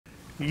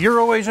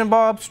Euro-Asian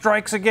Bob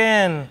strikes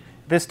again.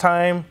 This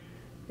time,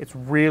 it's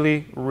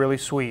really, really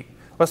sweet.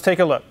 Let's take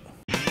a look.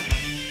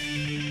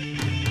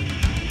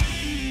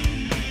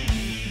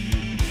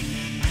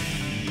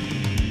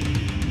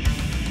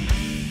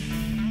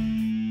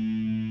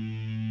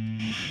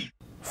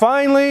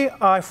 Finally,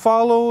 I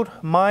followed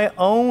my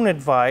own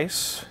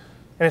advice,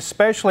 and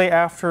especially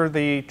after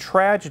the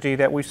tragedy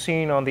that we've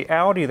seen on the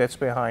Audi that's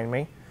behind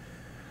me.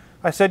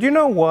 I said, you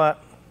know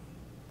what?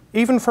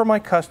 Even for my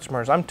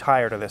customers, I'm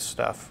tired of this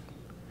stuff.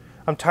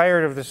 I'm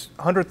tired of this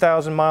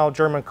 100,000-mile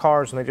German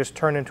cars and they just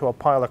turn into a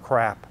pile of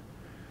crap.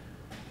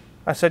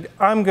 I said,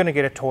 I'm going to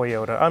get a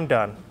Toyota. I'm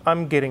done.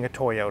 I'm getting a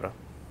Toyota.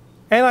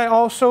 And I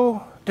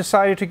also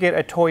decided to get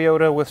a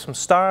Toyota with some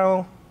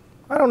style.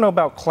 I don't know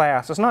about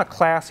class. It's not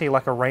classy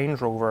like a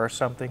Range Rover or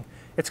something.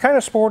 It's kind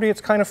of sporty.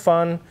 It's kind of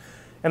fun.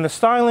 And the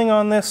styling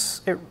on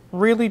this, it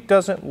really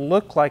doesn't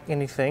look like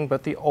anything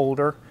but the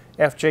older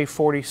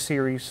FJ40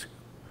 series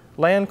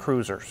Land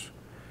Cruisers.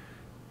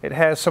 It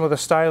has some of the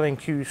styling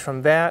cues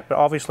from that, but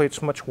obviously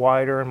it's much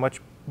wider and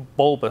much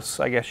bulbous,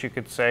 I guess you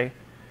could say.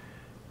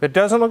 It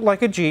doesn't look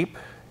like a Jeep.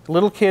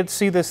 Little kids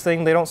see this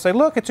thing, they don't say,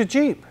 look, it's a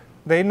Jeep.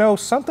 They know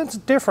something's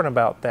different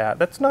about that.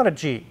 That's not a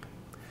Jeep.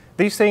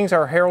 These things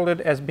are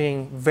heralded as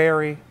being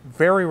very,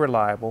 very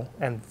reliable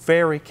and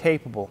very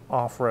capable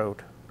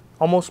off-road.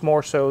 Almost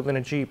more so than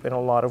a Jeep in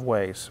a lot of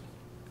ways.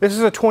 This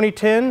is a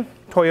 2010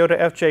 Toyota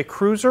FJ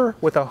Cruiser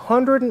with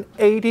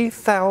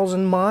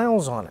 180,000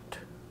 miles on it.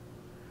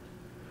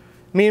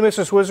 Me and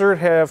Mrs. Wizard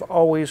have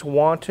always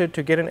wanted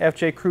to get an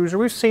FJ Cruiser.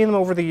 We've seen them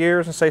over the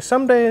years and say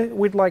someday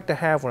we'd like to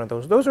have one of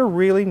those. Those are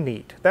really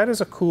neat. That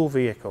is a cool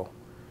vehicle.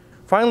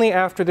 Finally,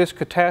 after this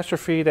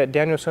catastrophe that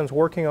Danielson's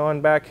working on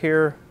back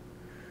here,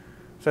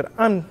 I said,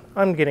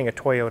 I'm getting a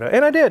Toyota.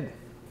 And I did.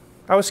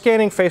 I was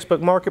scanning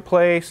Facebook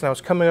Marketplace and I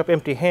was coming up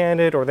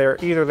empty-handed, or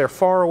either they're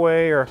far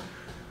away or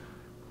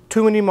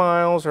too many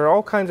miles or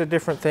all kinds of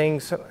different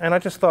things. And I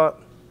just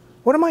thought,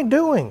 what am I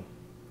doing?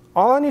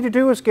 All I need to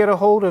do is get a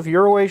hold of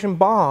Euro-Asian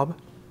Bob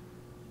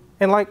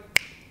and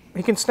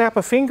he can snap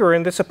a finger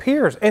and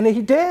disappears. And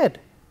he did.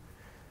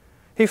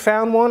 He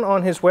found one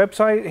on his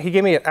website. He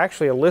gave me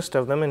actually a list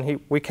of them, and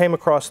we came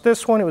across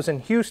this one. It was in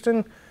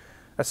Houston.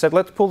 I said,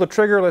 let's pull the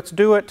trigger, let's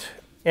do it.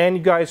 And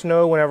you guys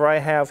know whenever I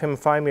have him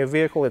find me a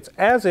vehicle, it's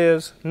as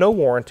is, no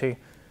warranty.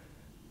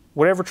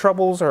 Whatever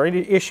troubles or any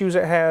issues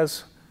it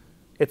has,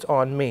 it's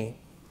on me.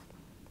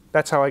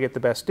 That's how I get the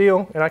best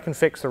deal, and I can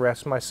fix the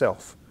rest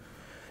myself.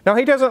 Now,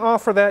 he doesn't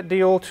offer that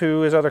deal to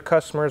his other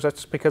customers.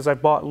 That's because I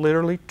bought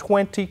literally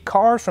 20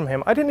 cars from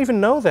him. I didn't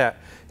even know that.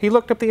 He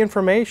looked up the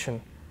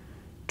information.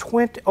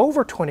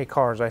 Over 20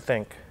 cars, I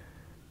think.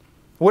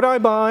 Would I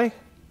buy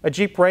a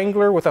Jeep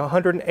Wrangler with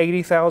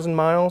 180,000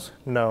 miles?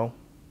 No.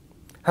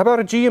 How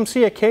about a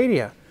GMC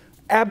Acadia?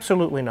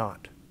 Absolutely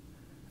not.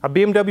 A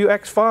BMW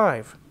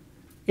X5?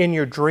 In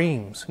your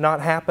dreams,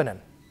 not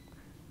happening.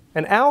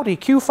 An Audi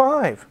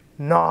Q5?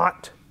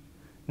 Not.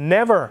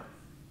 Never.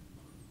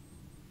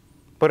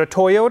 But a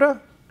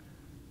Toyota?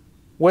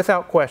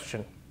 Without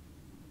question.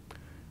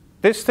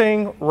 This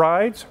thing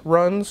rides,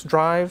 runs,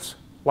 drives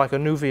like a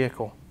new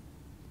vehicle.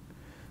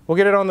 We'll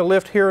get it on the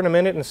lift here in a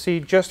minute and see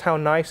just how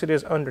nice it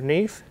is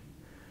underneath.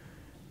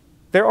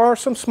 There are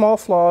some small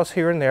flaws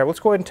here and there.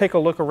 Let's go ahead and take a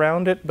look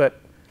around it, but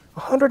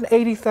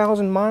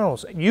 180,000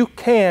 miles. You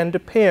can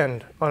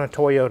depend on a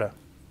Toyota.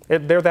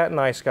 They're that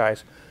nice,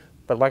 guys.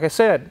 But like I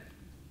said,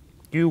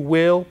 you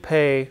will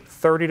pay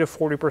 30 to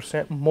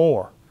 40%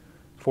 more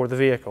for the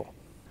vehicle.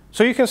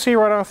 So you can see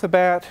right off the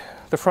bat,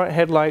 the front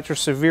headlights are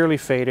severely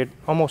faded,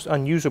 almost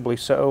unusably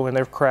so, and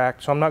they're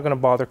cracked, so I'm not going to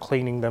bother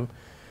cleaning them.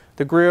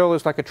 The grille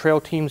is like a Trail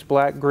Teams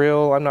black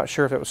grille. I'm not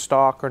sure if it was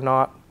stock or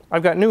not.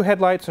 I've got new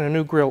headlights and a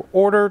new grille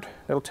ordered.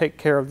 That'll take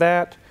care of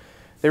that.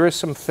 There is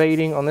some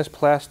fading on this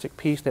plastic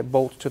piece that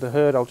bolts to the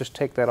hood. I'll just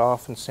take that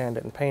off and sand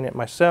it and paint it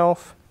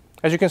myself.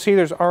 As you can see,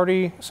 there's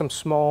already some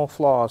small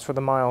flaws for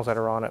the miles that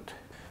are on it.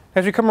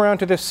 As you come around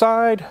to this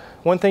side,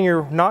 one thing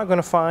you're not going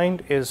to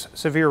find is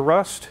severe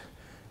rust,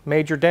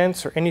 major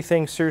dents, or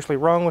anything seriously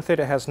wrong with it.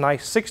 It has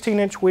nice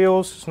 16-inch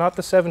wheels. It's not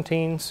the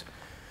 17s.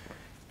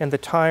 And the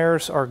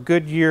tires are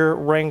Goodyear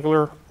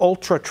Wrangler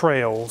Ultra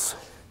Trails.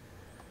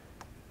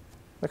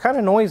 They're kind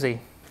of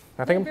noisy.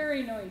 They're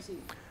very noisy.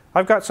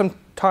 I've got some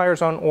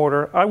tires on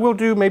order. I will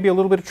do maybe a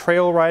little bit of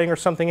trail riding or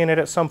something in it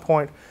at some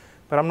point,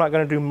 but I'm not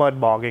going to do mud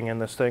bogging in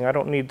this thing. I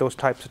don't need those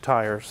types of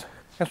tires.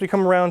 As we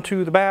come around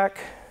to the back,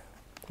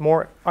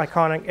 more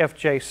iconic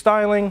FJ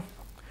styling.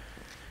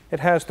 It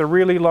has the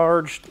really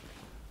large,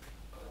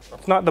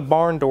 it's not the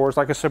barn doors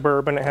like a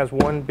Suburban. It has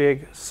one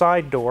big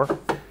side door.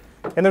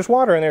 And there's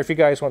water in there if you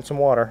guys want some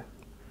water.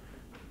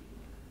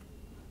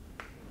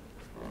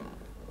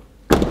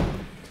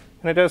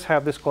 And it does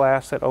have this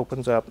glass that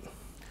opens up.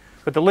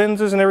 But the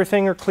lenses and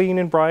everything are clean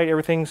and bright.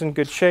 Everything's in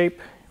good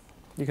shape.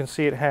 You can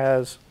see it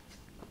has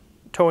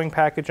a towing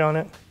package on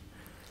it.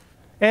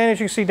 And as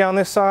you can see down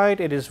this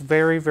side, it is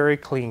very, very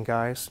clean,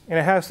 guys. And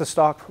it has the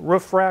stock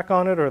roof rack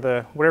on it, or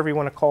the whatever you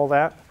want to call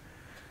that.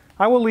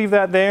 I will leave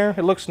that there.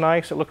 It looks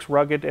nice, it looks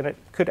rugged, and it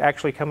could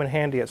actually come in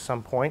handy at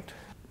some point.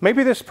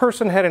 Maybe this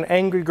person had an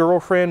angry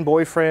girlfriend,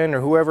 boyfriend,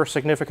 or whoever,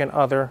 significant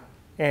other,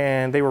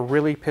 and they were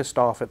really pissed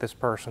off at this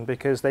person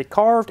because they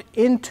carved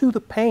into the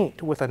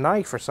paint with a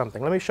knife or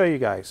something. Let me show you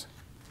guys.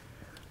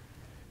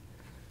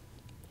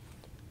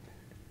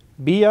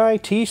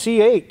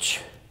 BITCH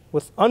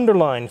with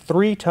underlined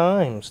 3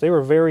 times. They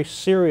were very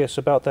serious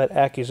about that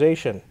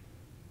accusation.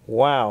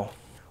 Wow.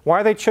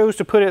 Why they chose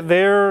to put it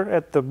there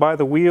at by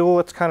the wheel,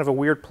 it's kind of a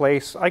weird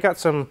place. I got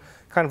some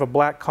kind of a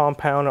black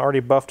compound already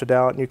buffed it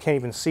out, and you can't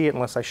even see it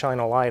unless I shine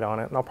a light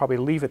on it, and I'll probably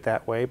leave it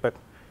that way, but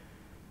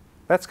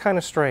that's kind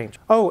of strange.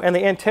 Oh, and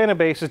the antenna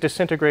base is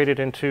disintegrated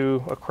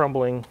into a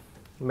crumbling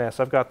mess.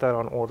 I've got that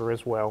on order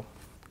as well.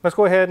 Let's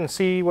go ahead and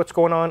see what's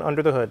going on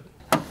under the hood.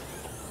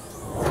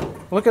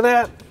 Look at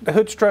that. The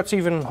hood struts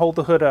even hold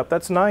the hood up.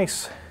 That's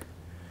nice.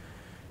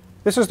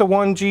 This is the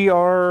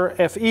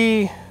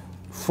 1GRFE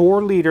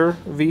 4-liter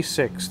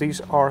V6.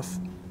 These are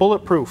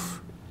bulletproof.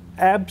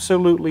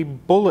 Absolutely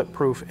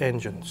bulletproof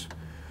engines,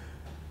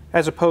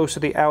 as opposed to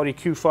the Audi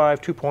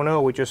Q5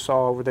 2.0 we just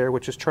saw over there,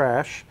 which is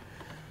trash.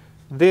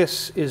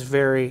 This is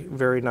very,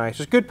 very nice.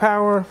 It's good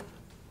power,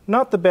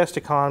 not the best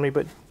economy,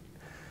 but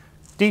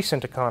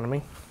decent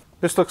economy.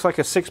 This looks like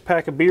a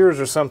 6-pack of beers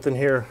or something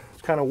here.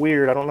 It's kind of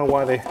weird. I don't know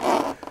why they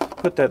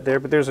put that there,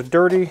 but there's a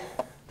dirty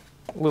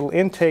little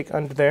intake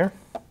under there.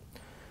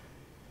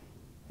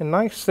 The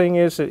nice thing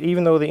is that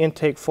even though the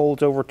intake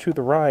folds over to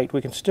the right,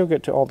 we can still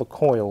get to all the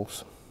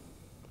coils.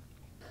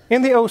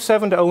 In the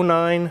 07 to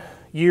 09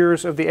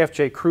 years of the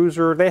FJ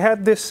Cruiser, they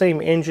had this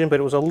same engine, but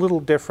it was a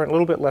little different, a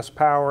little bit less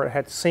power. It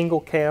had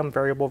single cam,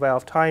 variable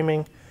valve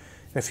timing,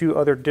 and a few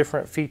other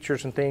different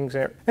features and things,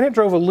 and it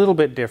drove a little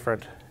bit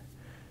different.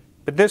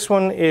 But this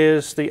one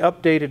is the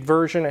updated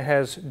version. It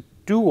has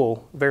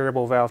dual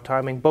variable valve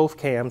timing, both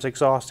cams,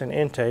 exhaust and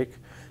intake.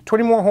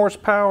 20 more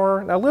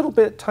horsepower, a little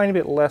bit, tiny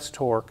bit less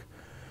torque,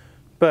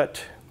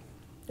 but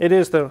it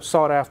is the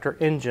sought-after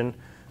engine.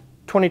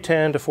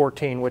 2010 to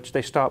 14, which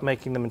they stopped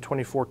making them in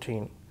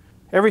 2014.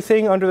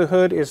 Everything under the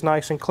hood is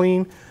nice and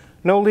clean,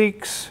 no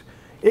leaks.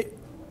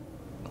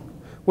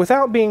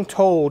 Without being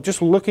told,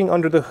 just looking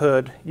under the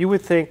hood, you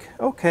would think,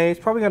 okay, it's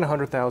probably got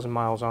 100,000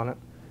 miles on it.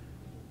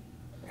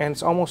 And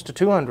it's almost to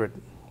 200.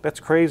 That's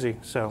crazy.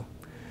 So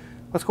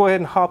let's go ahead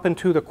and hop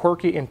into the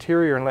quirky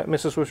interior and let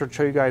Mrs. Wizard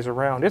show you guys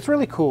around. It's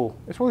really cool.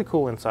 It's really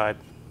cool inside.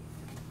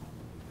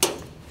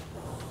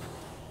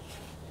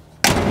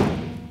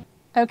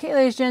 Okay,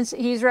 ladies and gents,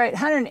 he's right.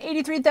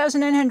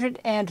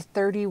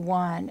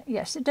 183,931.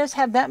 Yes, it does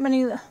have that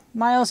many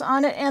miles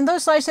on it. And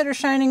those lights that are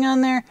shining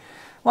on there,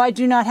 well, I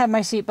do not have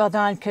my seatbelt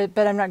on,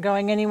 but I'm not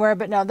going anywhere.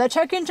 But no, that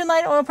check engine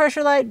light, oil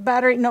pressure light,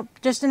 battery, nope,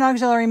 just in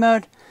auxiliary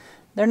mode.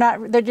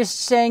 They're just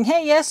saying,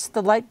 hey, yes,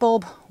 the light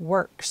bulb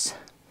works.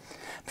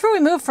 Before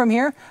we move from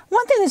here,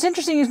 one thing that's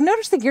interesting is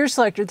notice the gear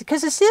selector,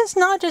 because this is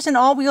not just an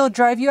all-wheel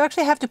drive. You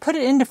actually have to put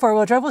it into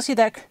four-wheel drive. We'll see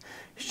that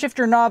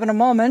shifter knob in a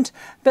moment,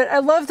 but I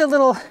love the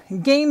little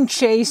game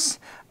chase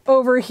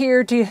over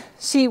here to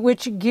see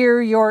which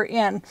gear you're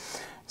in.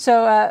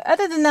 So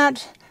other than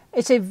that,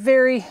 it's a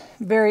very,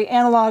 very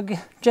analog,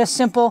 just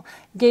simple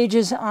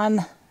gauges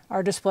on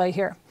our display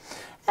here.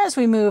 As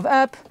we move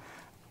up,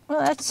 well,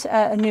 that's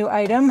a new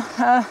item.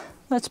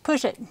 Let's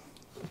push it.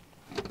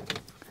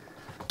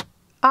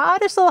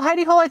 Oddest little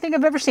hidey hole I think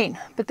I've ever seen,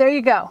 but there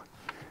you go.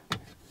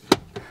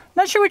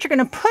 Not sure what you're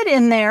going to put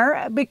in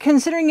there, but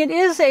considering it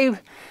is a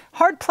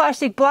hard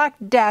plastic black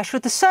dash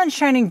with the sun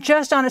shining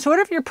just on it, so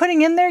whatever you're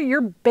putting in there,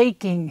 you're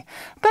baking.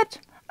 But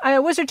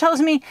Wizard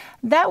tells me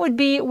that would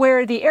be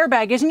where the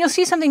airbag is, and you'll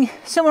see something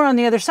similar on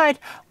the other side,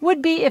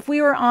 would be if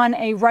we were on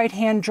a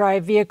right-hand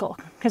drive vehicle.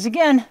 Because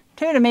again,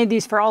 Toyota made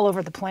these for all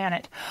over the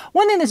planet.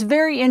 One thing that's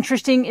very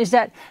interesting is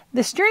that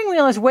the steering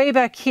wheel is way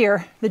back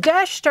here, the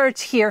dash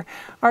starts here,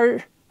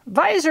 our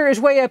visor is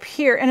way up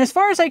here, and as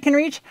far as I can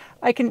reach,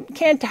 I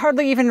can't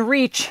hardly even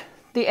reach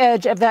the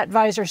edge of that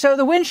visor. So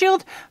the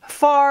windshield,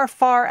 far,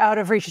 far out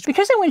of reach.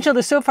 Because the windshield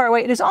is so far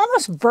away, it is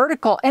almost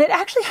vertical, and it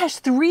actually has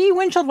 3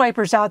 windshield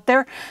wipers out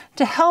there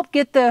to help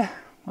get the,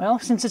 well,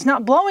 since it's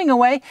not blowing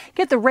away,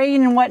 get the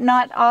rain and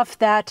whatnot off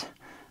that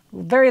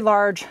very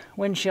large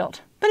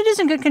windshield. But it is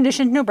in good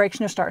condition, no breaks,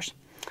 no stars.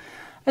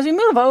 As we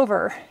move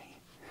over,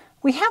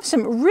 we have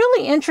some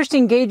really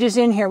interesting gauges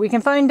in here. We can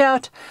find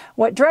out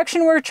what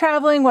direction we're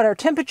traveling, what our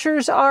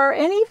temperatures are,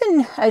 and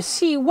even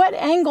see what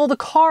angle the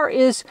car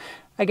is,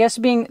 I guess,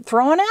 being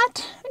thrown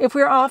at. If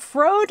we're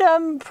off-road,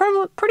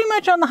 pretty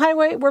much on the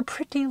highway, we're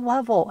pretty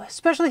level,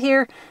 especially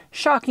here,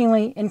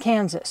 shockingly, in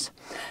Kansas.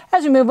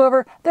 As we move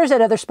over, there's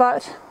that other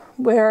spot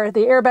where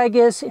the airbag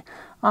is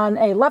on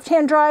a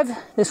left-hand drive.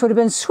 This would have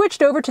been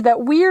switched over to that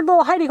weird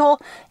little hidey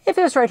hole if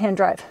it was right-hand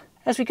drive.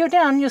 As we go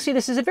down, you'll see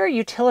this is a very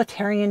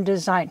utilitarian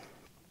design.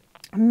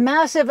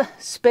 Massive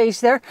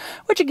space there,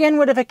 which again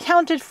would have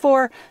accounted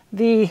for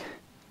the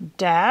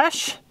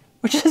dash,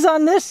 which is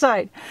on this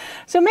side.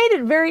 So made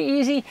it very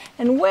easy,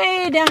 and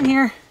way down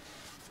here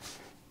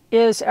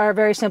is our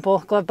very simple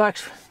glove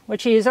box,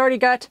 which he has already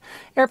got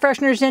air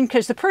fresheners in,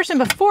 because the person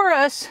before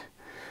us,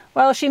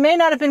 while she may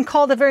not have been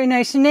called a very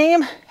nice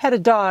name, had a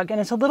dog, and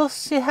it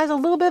has a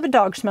little bit of a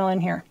dog smell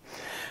in here.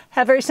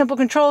 Have very simple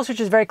controls,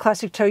 which is very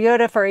classic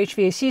Toyota for our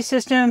HVAC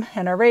system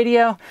and our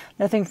radio.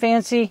 Nothing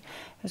fancy.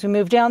 As we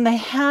move down, they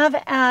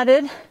have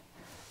added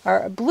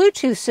our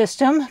Bluetooth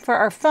system for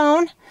our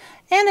phone,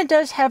 and it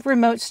does have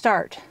remote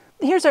start.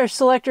 Here's our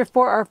selector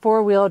for our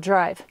four-wheel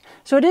drive.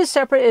 So it is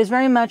separate. It is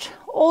very much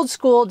old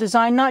school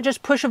design, not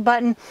just push a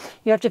button.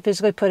 You have to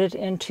physically put it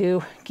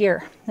into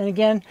gear. And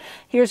again,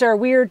 here's our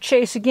weird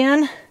chase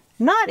again.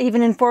 Not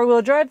even in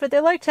four-wheel drive, but they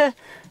like to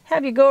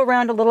have you go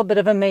around a little bit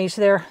of a maze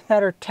there.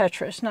 That or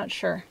Tetris, not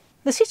sure.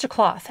 The seats are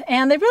cloth,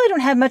 and they really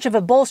don't have much of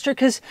a bolster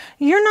because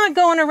you're not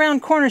going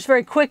around corners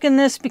very quick in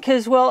this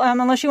because, well,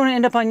 unless you want to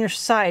end up on your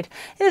side.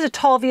 It is a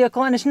tall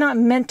vehicle, and it's not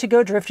meant to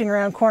go drifting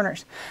around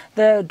corners.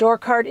 The door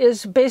card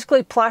is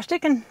basically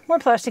plastic, and more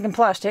plastic and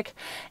plastic.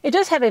 It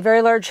does have a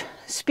very large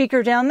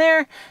speaker down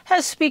there,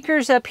 has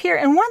speakers up here,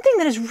 and one thing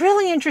that is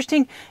really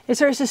interesting is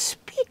there's a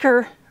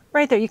speaker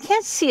right there. You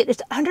can't see it.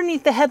 It's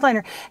underneath the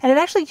headliner, and it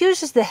actually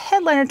uses the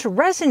headliner to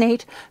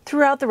resonate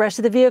throughout the rest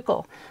of the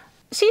vehicle.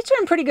 Seats are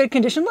in pretty good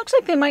condition. Looks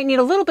like they might need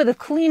a little bit of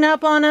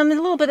cleanup on them, a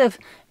little bit of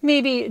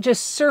maybe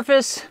just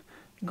surface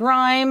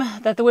grime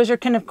that the Wizard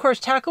can, of course,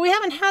 tackle. We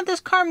haven't had this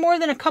car more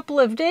than a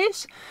couple of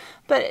days,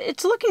 but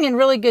it's looking in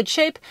really good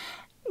shape.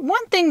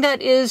 One thing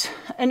that is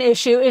an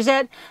issue is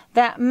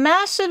that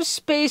massive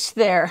space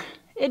there,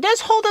 it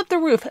does hold up the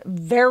roof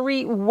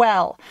very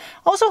well.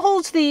 Also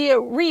holds the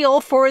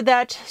reel for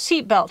that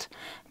seat belt,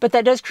 but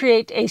that does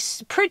create a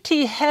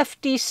pretty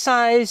hefty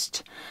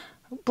sized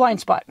blind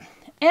spot.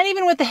 And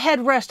even with the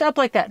headrest up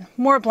like that,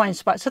 more blind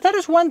spots. So that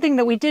is one thing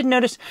that we did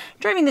notice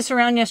driving this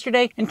around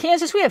yesterday. In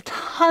Kansas, we have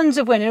tons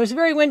of wind. It was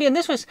very windy, and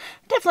this was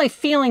definitely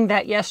feeling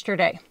that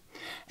yesterday.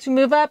 As we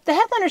move up, the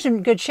headliner's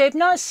in good shape,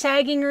 not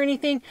sagging or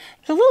anything.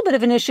 There's a little bit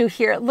of an issue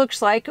here, it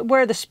looks like,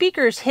 where the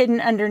speaker is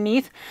hidden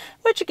underneath,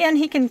 which again,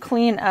 he can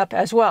clean up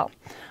as well.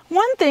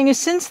 One thing is,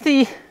 since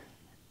the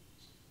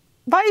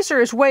visor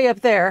is way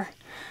up there,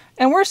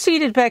 and we're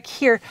seated back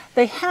here,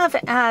 they have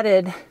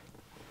added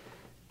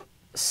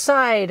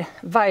side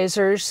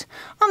visors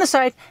on the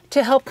side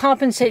to help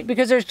compensate,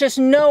 because there's just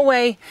no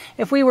way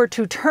if we were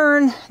to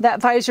turn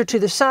that visor to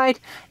the side,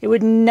 it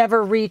would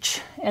never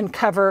reach and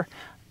cover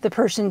the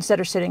persons that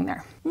are sitting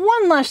there.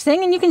 One last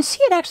thing, and you can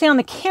see it actually on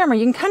the camera,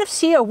 you can kind of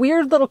see a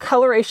weird little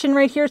coloration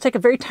right here. It's like a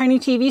very tiny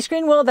TV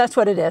screen. Well, that's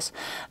what it is.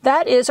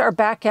 That is our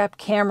backup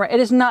camera. It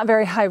is not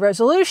very high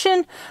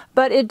resolution,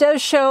 but it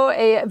does show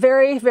a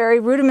very, very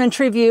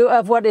rudimentary view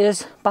of what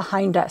is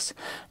behind us.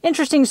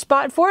 Interesting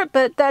spot for it,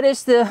 but that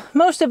is the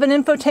most of an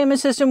infotainment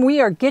system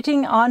we are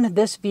getting on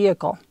this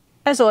vehicle.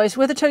 As always,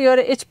 with a Toyota,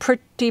 it's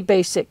pretty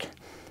basic.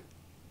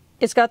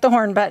 It's got the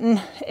horn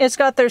button, it's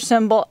got their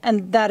symbol,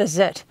 and that is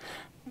it.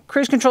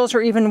 Cruise controls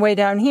are even way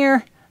down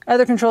here.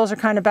 Other controls are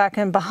kind of back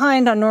and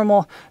behind on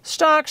normal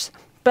stocks,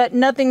 but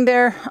nothing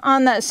there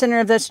on that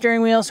center of that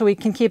steering wheel, so we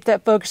can keep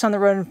that focus on the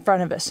road in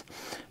front of us.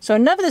 So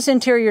enough of this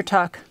interior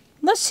talk.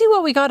 Let's see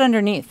what we got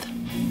underneath.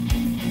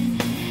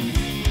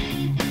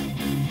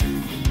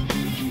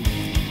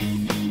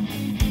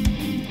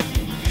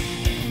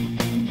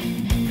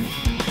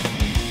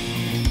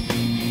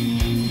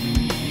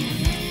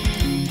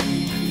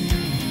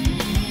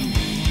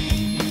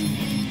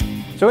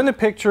 So in the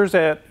pictures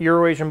that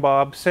Eurasian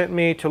Bob sent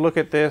me to look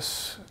at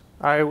this,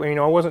 I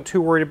wasn't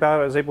too worried about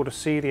it. I was able to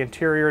see the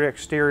interior and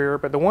exterior,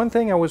 but the one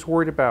thing I was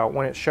worried about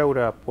when it showed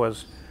up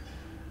was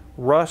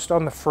rust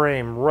on the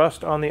frame,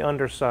 rust on the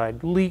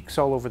underside, leaks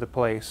all over the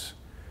place.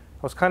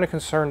 I was kind of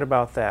concerned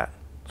about that.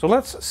 So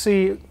let's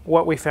see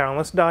what we found.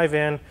 Let's dive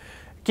in.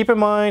 Keep in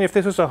mind, if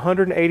this was a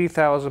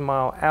 180,000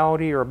 mile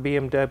Audi or a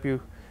BMW,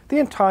 the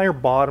entire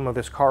bottom of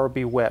this car would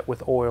be wet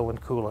with oil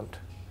and coolant.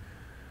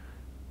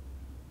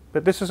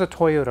 But this is a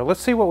Toyota.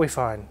 Let's see what we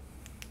find.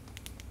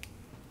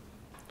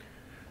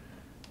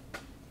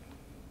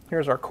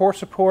 Here's our core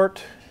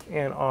support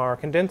and our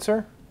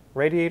condenser,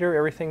 radiator,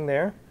 everything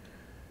there.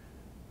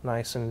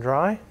 Nice and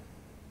dry.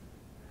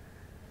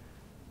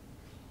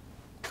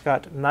 It's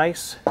got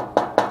nice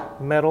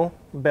metal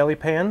belly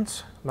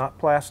pans, not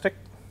plastic.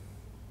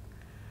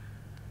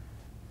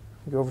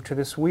 Go over to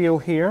this wheel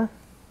here.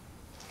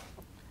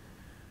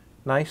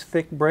 Nice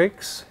thick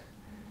brakes.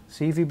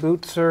 CV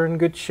boots are in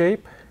good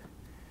shape.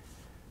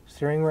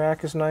 Steering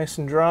rack is nice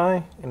and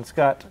dry, and it's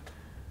got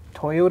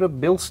Toyota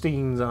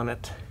Bilsteins on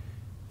it.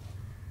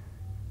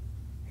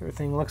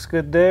 Everything looks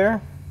good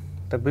there.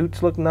 The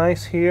boots look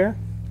nice here.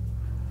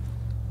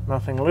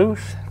 Nothing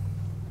loose.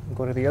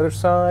 Go to the other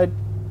side.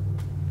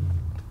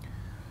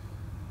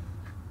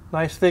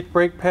 Nice thick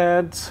brake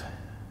pads.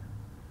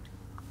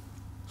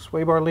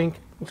 Sway bar link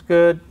is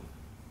good.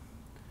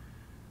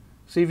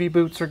 CV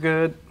boots are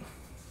good.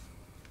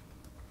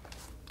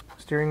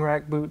 Steering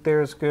rack boot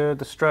there is good.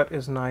 The strut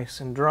is nice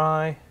and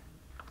dry.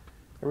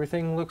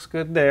 Everything looks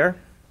good there.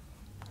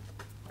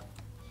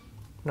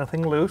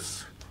 Nothing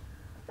loose.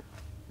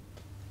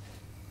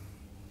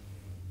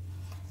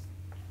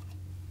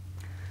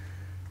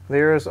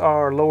 There's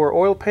our lower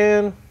oil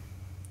pan.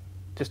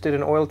 Just did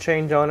an oil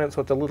change on it,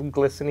 so it's a little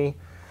glistening,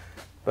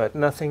 but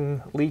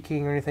nothing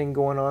leaking or anything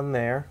going on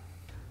there.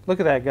 Look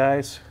at that,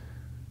 guys.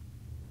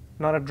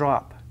 Not a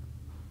drop.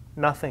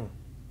 Nothing.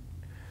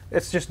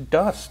 It's just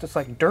dust. It's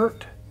like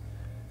dirt.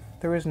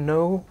 There is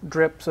no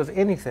drips of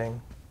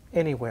anything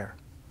anywhere.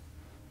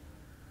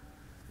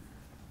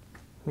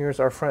 Here's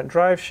our front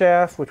drive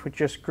shaft, which we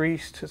just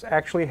greased. It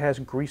actually has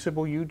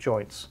greasable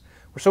U-joints.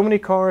 Where so many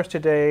cars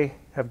today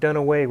have done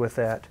away with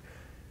that.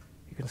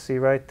 You can see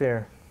right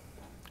there.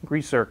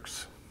 Grease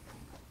zerks.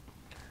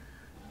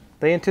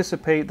 They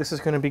anticipate this is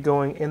going to be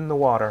going in the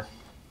water.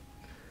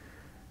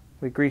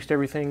 We greased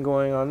everything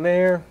going on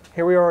there.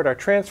 Here we are at our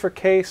transfer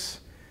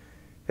case.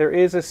 There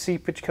is a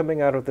seepage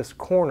coming out of this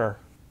corner.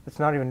 It's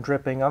not even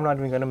dripping. I'm not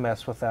even going to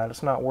mess with that.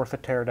 It's not worth a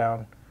tear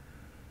down.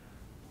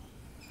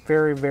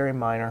 Very, very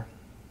minor.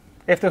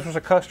 If this was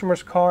a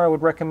customer's car, I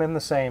would recommend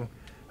the same.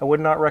 I would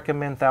not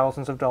recommend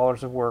thousands of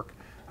dollars of work.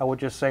 I would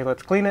just say,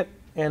 let's clean it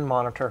and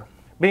monitor.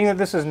 Being that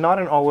this is not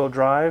an all-wheel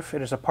drive,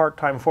 it is a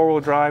part-time four-wheel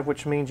drive,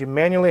 which means you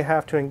manually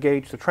have to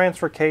engage the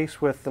transfer case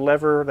with the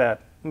lever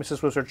that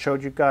Mrs. Wizard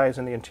showed you guys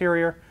in the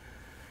interior.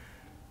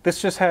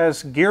 This just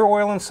has gear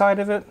oil inside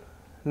of it,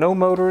 no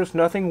motors,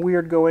 nothing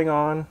weird going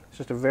on. It's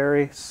just a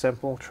very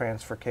simple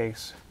transfer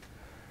case.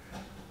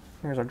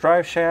 Here's our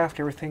drive shaft,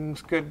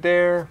 everything's good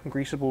there,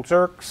 greasable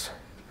zerks.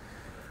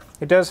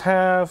 It does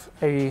have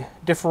a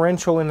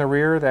differential in the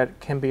rear that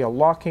can be a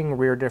locking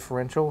rear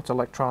differential. It's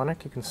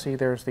electronic. You can see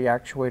there's the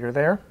actuator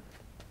there.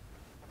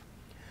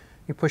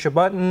 You push a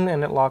button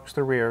and it locks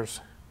the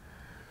rears.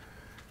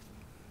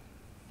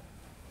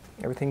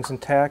 Everything's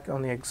intact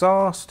on the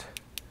exhaust.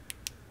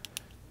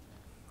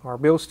 Our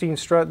Bilstein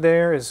strut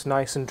there is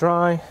nice and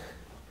dry.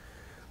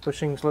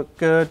 Bushings look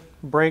good.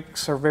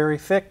 Brakes are very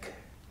thick.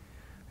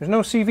 There's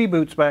no CV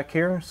boots back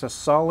here. It's a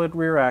solid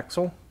rear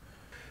axle.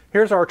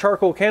 Here's our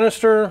charcoal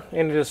canister,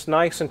 and it is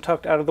nice and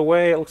tucked out of the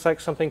way. It looks like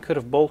something could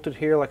have bolted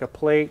here, like a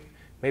plate.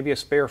 Maybe a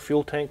spare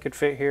fuel tank could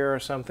fit here or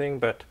something,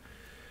 but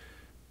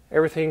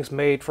everything's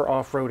made for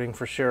off-roading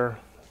for sure.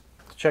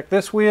 Let's check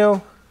this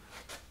wheel.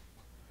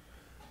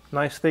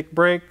 Nice thick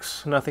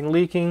brakes, nothing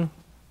leaking.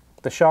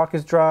 The shock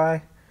is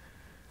dry,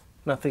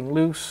 nothing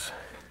loose.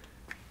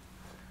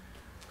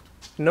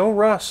 No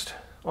rust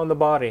on the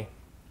body.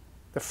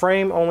 The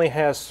frame only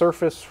has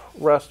surface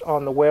rust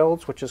on the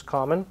welds, which is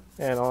common,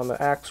 and on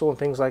the axle and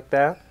things like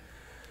that,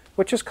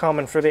 which is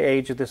common for the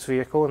age of this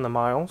vehicle and the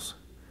miles.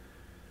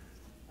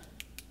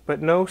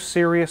 But no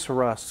serious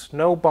rust,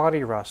 no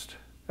body rust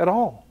at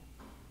all.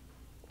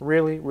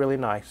 Really, really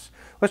nice.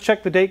 Let's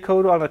check the date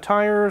code on the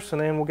tires,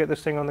 and then we'll get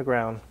this thing on the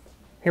ground.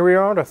 Here we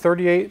are, the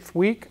 38th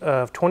week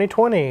of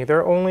 2020.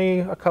 They're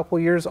only a couple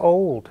years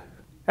old.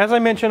 As I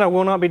mentioned, I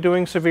will not be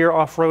doing severe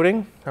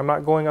off-roading. I'm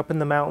not going up in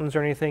the mountains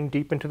or anything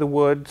deep into the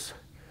woods.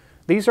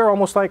 These are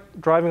almost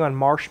like driving on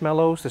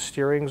marshmallows. The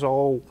steering's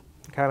all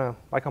kind of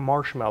like a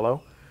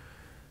marshmallow.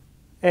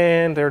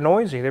 And they're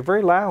noisy. They're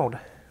very loud.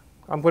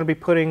 I'm going to be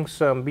putting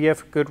some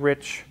BF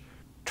Goodrich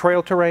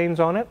trail terrains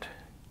on it.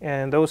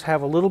 And those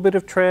have a little bit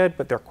of tread,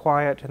 but they're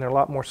quiet and they're a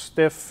lot more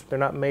stiff. They're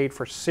not made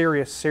for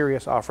serious,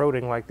 serious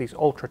off-roading like these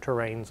ultra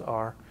terrains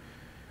are.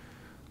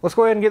 Let's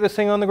go ahead and get this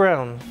thing on the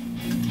ground.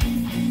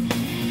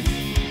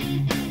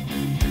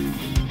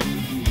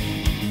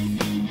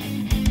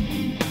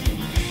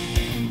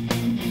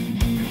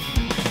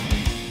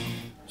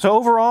 So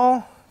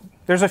overall,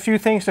 there's a few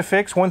things to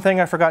fix. One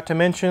thing I forgot to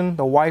mention,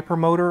 the wiper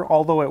motor,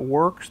 although it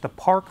works, the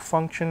park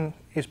function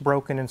is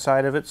broken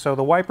inside of it. So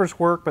the wipers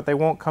work, but they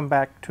won't come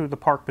back to the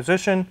park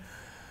position.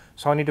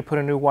 So I need to put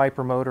a new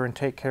wiper motor and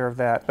take care of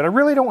that. But I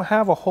really don't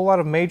have a whole lot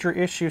of major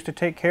issues to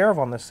take care of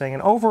on this thing.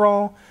 And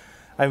overall,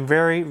 I'm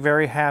very,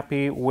 very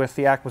happy with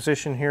the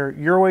acquisition here.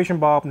 Euro-Asian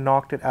Bob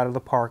knocked it out of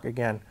the park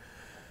again.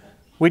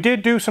 We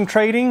did do some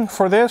trading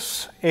for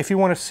this. If you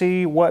want to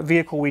see what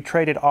vehicle we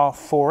traded off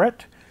for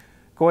it,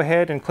 go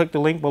ahead and click the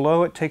link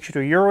below. It takes you to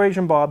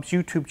Euro-Asian Bob's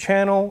YouTube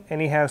channel,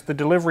 and he has the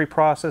delivery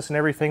process and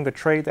everything, the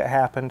trade that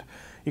happened.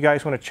 You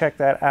guys want to check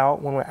that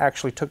out when we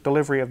actually took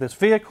delivery of this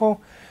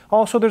vehicle.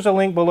 Also, there's a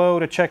link below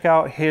to check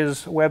out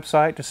his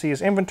website to see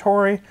his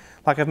inventory.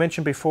 Like I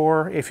mentioned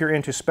before, if you're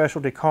into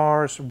specialty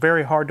cars,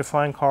 very hard to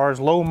find cars,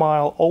 low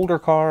mile, older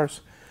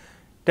cars,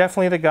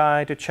 definitely the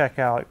guy to check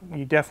out.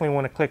 You definitely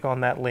want to click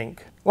on that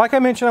link. Like I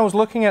mentioned, I was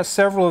looking at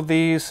several of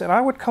these, and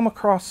I would come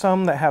across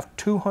some that have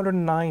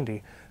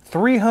 290,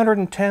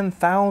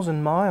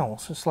 310,000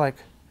 miles. It's like,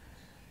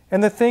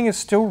 and the thing is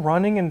still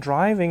running and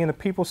driving, and the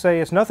people say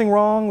it's nothing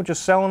wrong with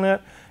just selling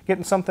it,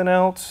 getting something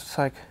else. It's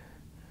like,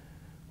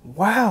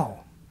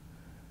 wow.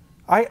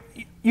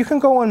 You can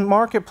go on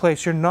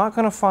Marketplace, you're not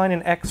going to find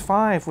an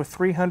X5 with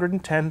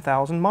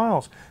 310,000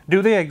 miles.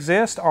 Do they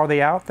exist? Are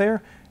they out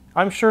there?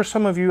 I'm sure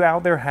some of you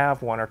out there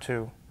have one or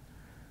two.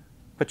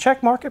 But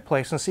check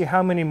Marketplace and see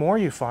how many more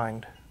you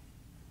find.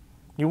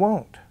 You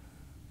won't.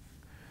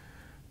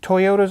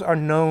 Toyotas are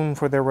known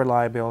for their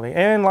reliability.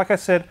 And like I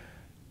said,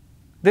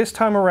 this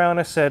time around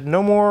I said,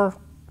 no more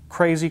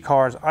crazy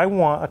cars. I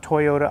want a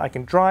Toyota. I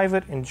can drive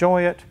it,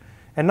 enjoy it,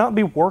 and not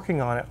be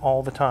working on it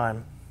all the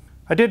time.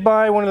 I did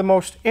buy one of the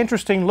most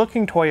interesting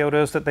looking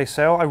Toyotas that they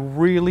sell. I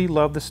really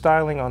love the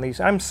styling on these.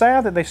 I'm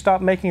sad that they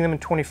stopped making them in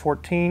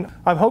 2014.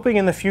 I'm hoping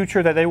in the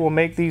future that they will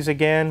make these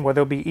again,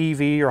 whether they'll be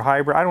EV or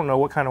hybrid. I don't know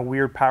what kind of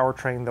weird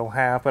powertrain they'll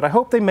have, but I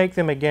hope they make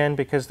them again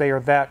because they are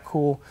that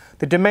cool.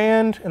 The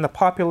demand and the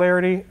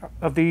popularity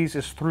of these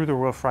is through the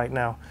roof right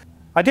now.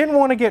 I didn't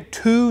want to get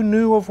too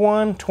new of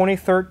one,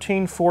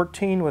 2013,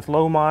 14 with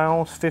low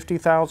miles,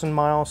 50,000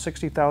 miles,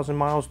 60,000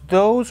 miles.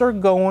 Those are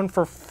going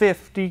for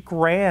 50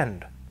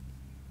 grand.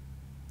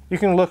 You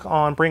can look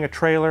on Bring a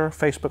Trailer,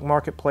 Facebook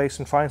Marketplace,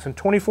 and find some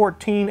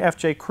 2014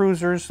 FJ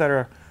Cruisers that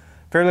are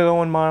fairly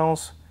low in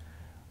miles.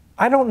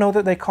 I don't know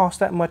that they cost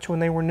that much when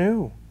they were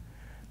new.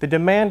 The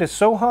demand is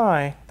so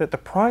high that the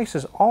price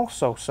is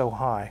also so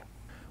high.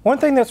 One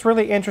thing that's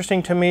really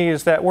interesting to me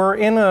is that we're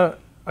in a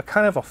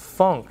kind of a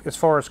funk as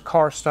far as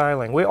car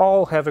styling. We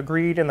all have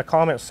agreed in the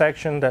comment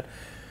section that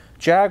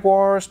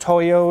Jaguars,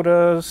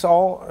 Toyotas,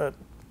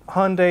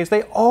 Hyundais,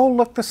 they all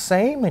look the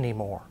same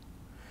anymore.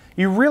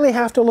 You really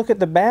have to look at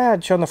the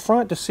badge on the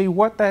front to see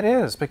what that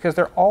is because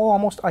they're all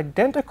almost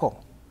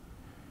identical.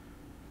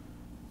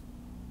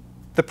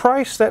 The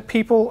price that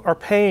people are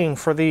paying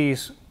for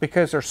these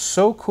because they're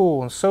so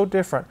cool and so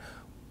different,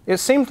 it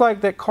seems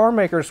like that car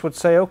makers would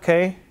say,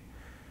 okay,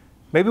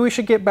 maybe we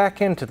should get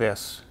back into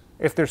this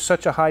if there's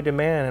such a high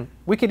demand. And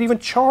we could even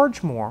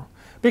charge more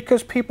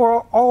because people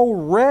are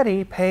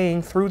already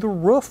paying through the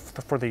roof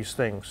for these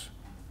things.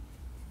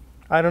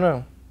 I don't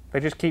know. They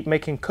just keep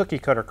making cookie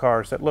cutter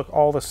cars that look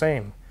all the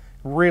same.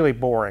 Really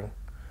boring.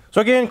 So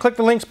again, click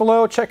the links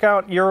below. Check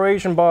out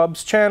Eurasian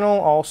Bob's channel,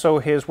 also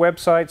his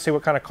website. See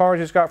what kind of cars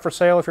he's got for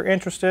sale if you're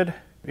interested.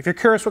 If you're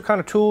curious what kind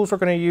of tools we're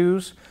going to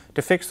use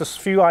to fix the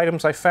few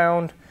items I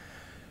found,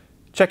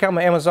 check out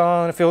my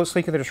Amazon affiliate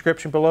link in the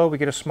description below. We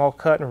get a small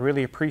cut and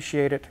really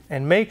appreciate it.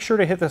 And make sure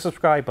to hit the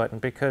subscribe button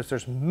because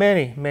there's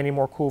many, many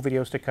more cool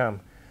videos to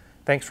come.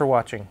 Thanks for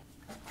watching.